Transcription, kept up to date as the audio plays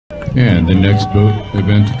And the next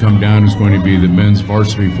event to come down is going to be the men's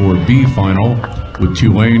varsity 4B final with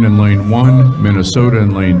Tulane in lane 1, Minnesota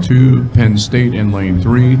in lane 2, Penn State in lane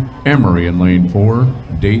 3, Emory in lane 4,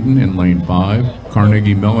 Dayton in lane 5,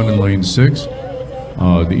 Carnegie Mellon in lane 6,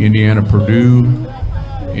 the Indiana Purdue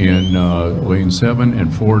in lane 7,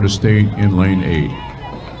 and Florida State in lane 8.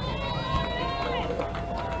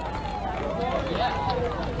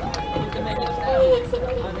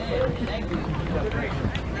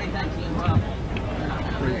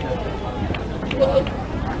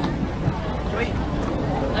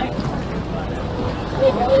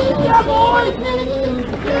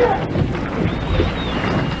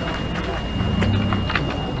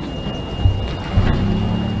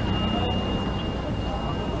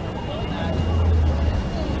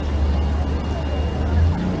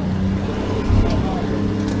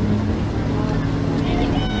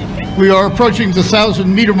 We are approaching the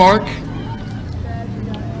 1,000-meter mark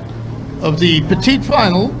of the petite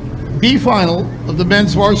final, B final of the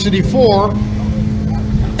men's varsity 4.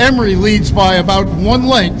 Emory leads by about 1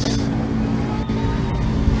 length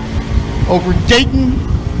over Dayton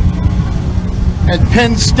and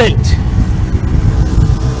Penn State.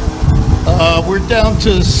 We're down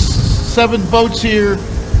to 7 boats here.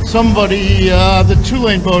 Somebody, the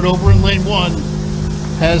Tulane boat over in lane 1,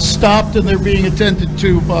 has stopped and they're being attended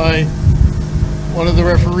to by one of the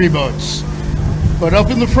referee boats. But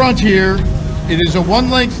up in the front here, it is a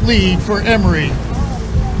 1-length lead for Emory.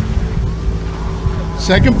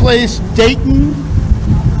 Second place, Dayton,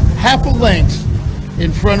 half a length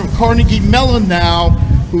in front of Carnegie Mellon now,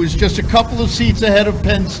 who is just a couple of seats ahead of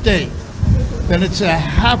Penn State. Then it's a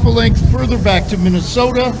half a length further back to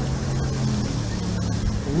Minnesota.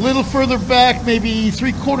 A little further back, maybe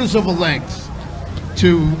 3/4 of a length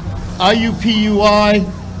to IUPUI,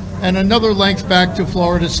 and another length back to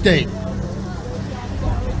Florida State.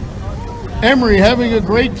 Emory having a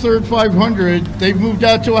great third 500. They've moved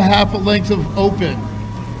out to a half a length of open.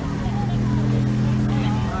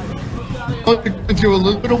 Through a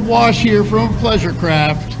little bit of wash here from Pleasure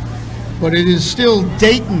Craft, but it is still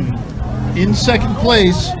Dayton in second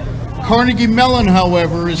place. Carnegie Mellon,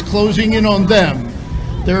 however, is closing in on them.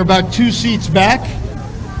 They're about 2 seats back.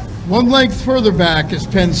 1 length further back is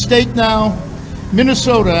Penn State now.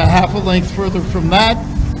 Minnesota a half a length further from that.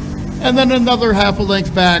 And then another half a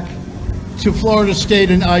length back to Florida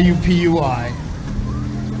State and IUPUI.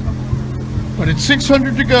 But at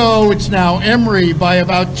 600 to go, it's now Emory by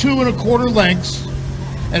about 2 1/4 lengths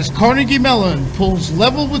as Carnegie Mellon pulls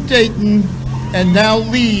level with Dayton and now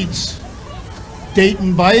leads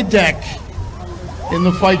Dayton by a deck in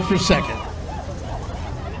the fight for second.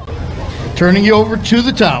 Turning you over to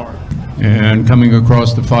the tower. And coming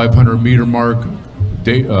across the 500-meter mark,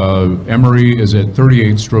 Emory is at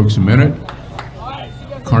 38 strokes a minute.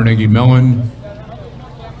 Carnegie Mellon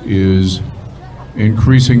is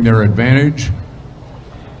increasing their advantage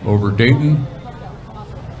over Dayton.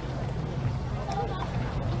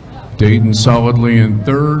 Dayton solidly in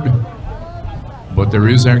third, but there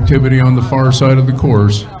is activity on the far side of the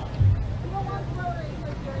course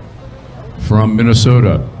from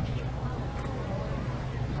Minnesota.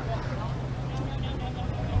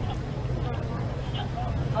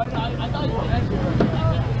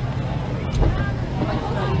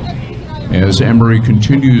 As Emory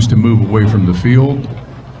continues to move away from the field,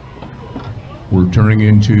 we're turning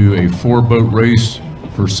into a 4-boat race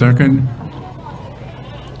for second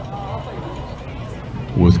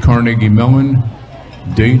with Carnegie Mellon,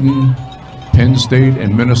 Dayton, Penn State,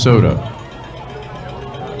 and Minnesota.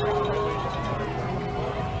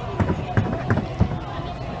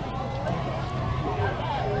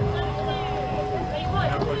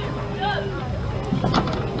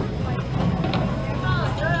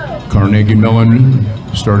 Carnegie Mellon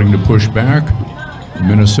starting to push back,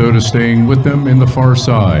 Minnesota staying with them in the far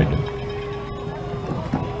side.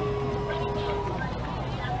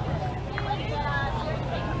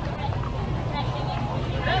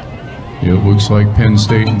 It looks like Penn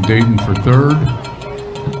State and Dayton for third.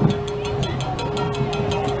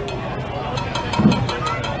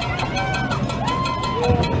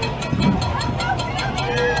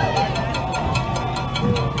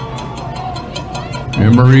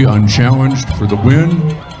 Emory unchallenged for the win.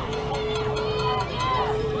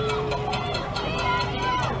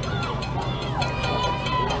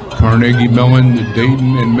 Carnegie Mellon,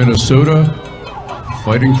 Dayton, and Minnesota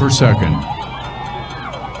fighting for second.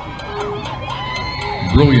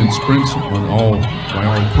 Brilliant sprints by all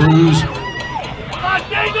crews.